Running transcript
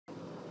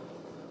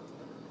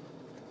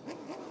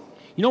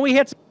You know, we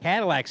had some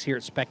Cadillacs here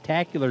at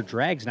Spectacular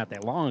Drags not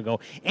that long ago,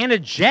 and a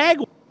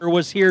Jaguar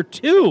was here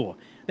too.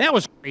 That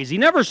was crazy.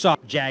 Never saw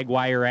a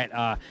Jaguar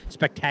at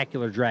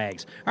Spectacular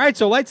Drags. All right,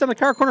 so lights on the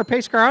car corner,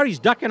 pace car out. He's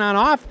ducking on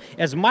off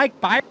as Mike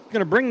Byer's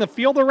going to bring the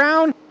field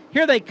around.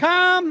 Here they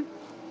come.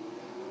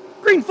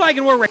 Green flag,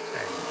 and we're racing.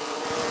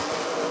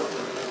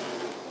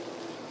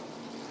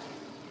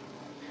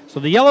 So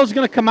the yellow's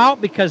going to come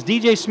out because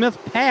DJ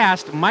Smith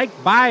passed Mike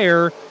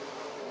Byer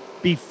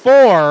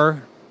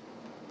before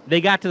they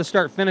got to the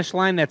start-finish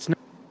line. That's not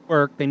going to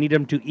work. They need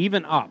him to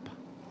even up.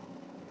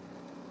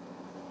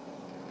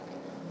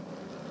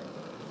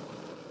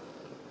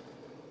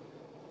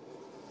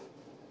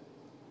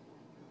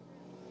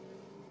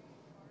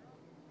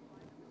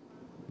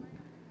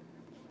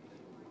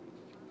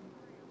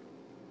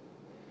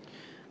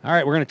 All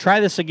right, we're going to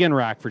try this again,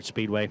 Rockford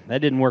Speedway. That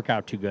didn't work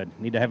out too good.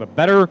 Need to have a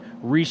better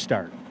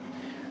restart.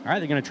 All right,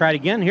 they're going to try it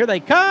again. Here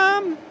they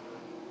come.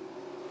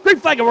 Green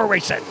flag, and we're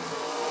racing.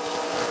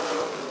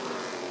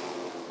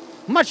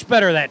 Much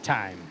better that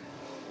time.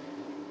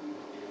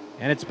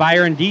 And it's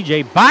Byer and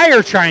DJ.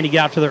 Byer trying to get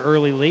out to the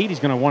early lead. He's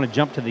going to want to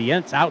jump to the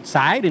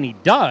outside, and he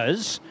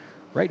does.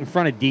 Right in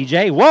front of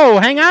DJ. Whoa,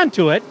 hang on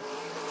to it.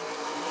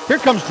 Here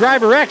comes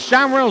Driver X,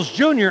 John Reynolds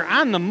Jr.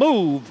 on the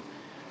move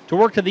to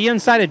work to the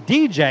inside of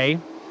DJ.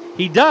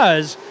 He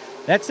does.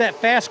 That's that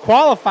fast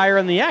qualifier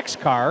in the X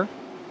car.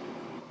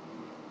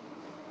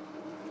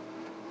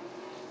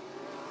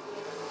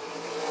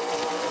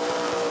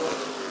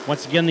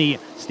 Once again, the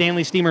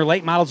Stanley Steamer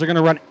late models are going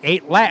to run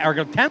 10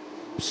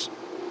 laps.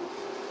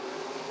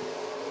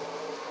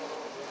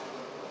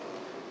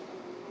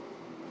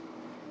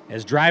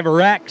 As Driver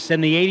X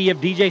and the 80 of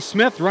DJ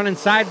Smith running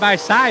side by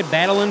side,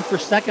 battling for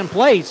second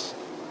place.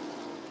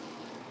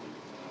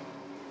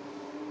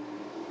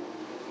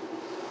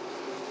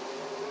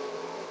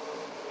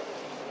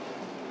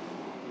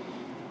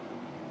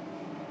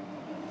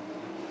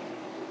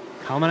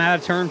 Coming out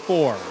of turn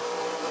 4.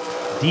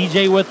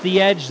 DJ with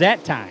the edge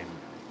that time.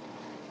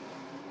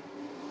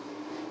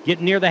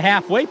 Getting near the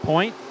halfway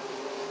point.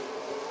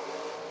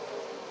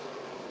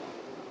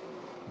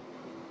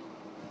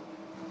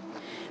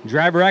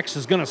 Driver X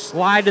is going to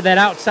slide to that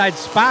outside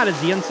spot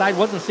as the inside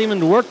wasn't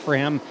seeming to work for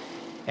him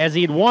as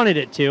he'd wanted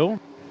it to.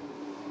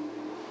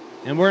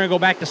 And we're going to go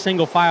back to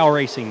single file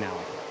racing now.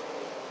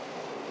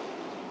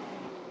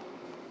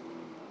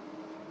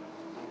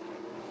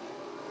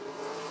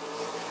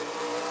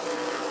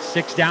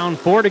 Six down,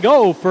 4 to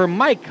go for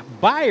Mike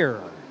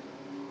Byer.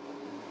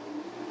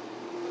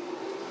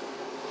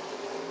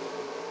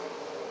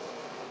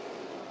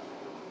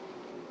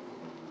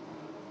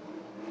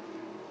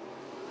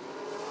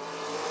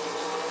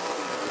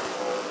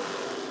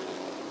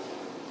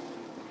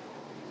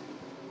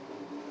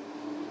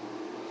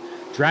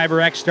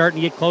 Driver X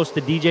starting to get close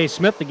to DJ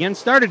Smith again,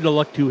 started to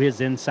look to his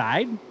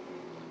inside.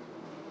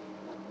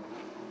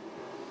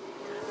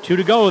 2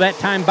 to go, that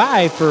time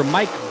by for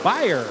Mike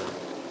Byer.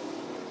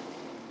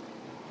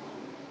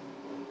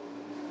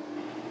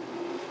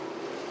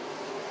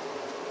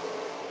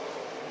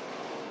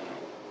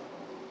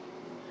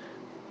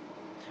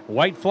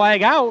 White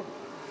flag out.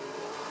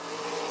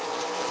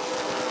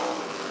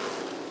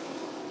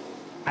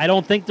 I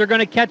don't think they're going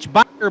to catch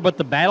Byer, but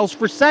the battle's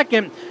for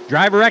second.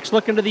 Driver X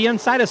looking to the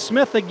inside of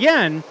Smith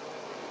again.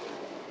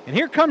 And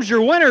here comes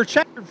your winner.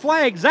 Checkered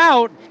flag's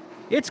out.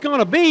 It's going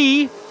to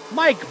be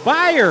Mike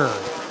Byer.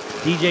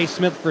 DJ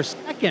Smith for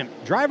second.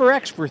 Driver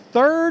X for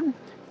third.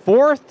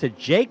 Fourth to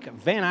Jake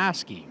Van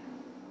Oski.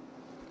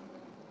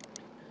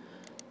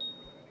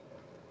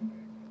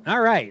 All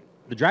right.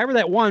 The driver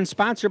that won,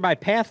 sponsored by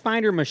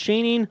Pathfinder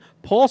Machining,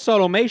 Pulse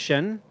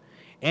Automation,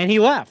 and he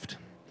left.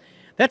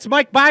 That's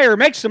Mike Byer.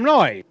 Make some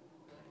noise.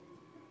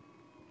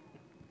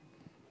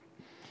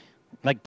 Like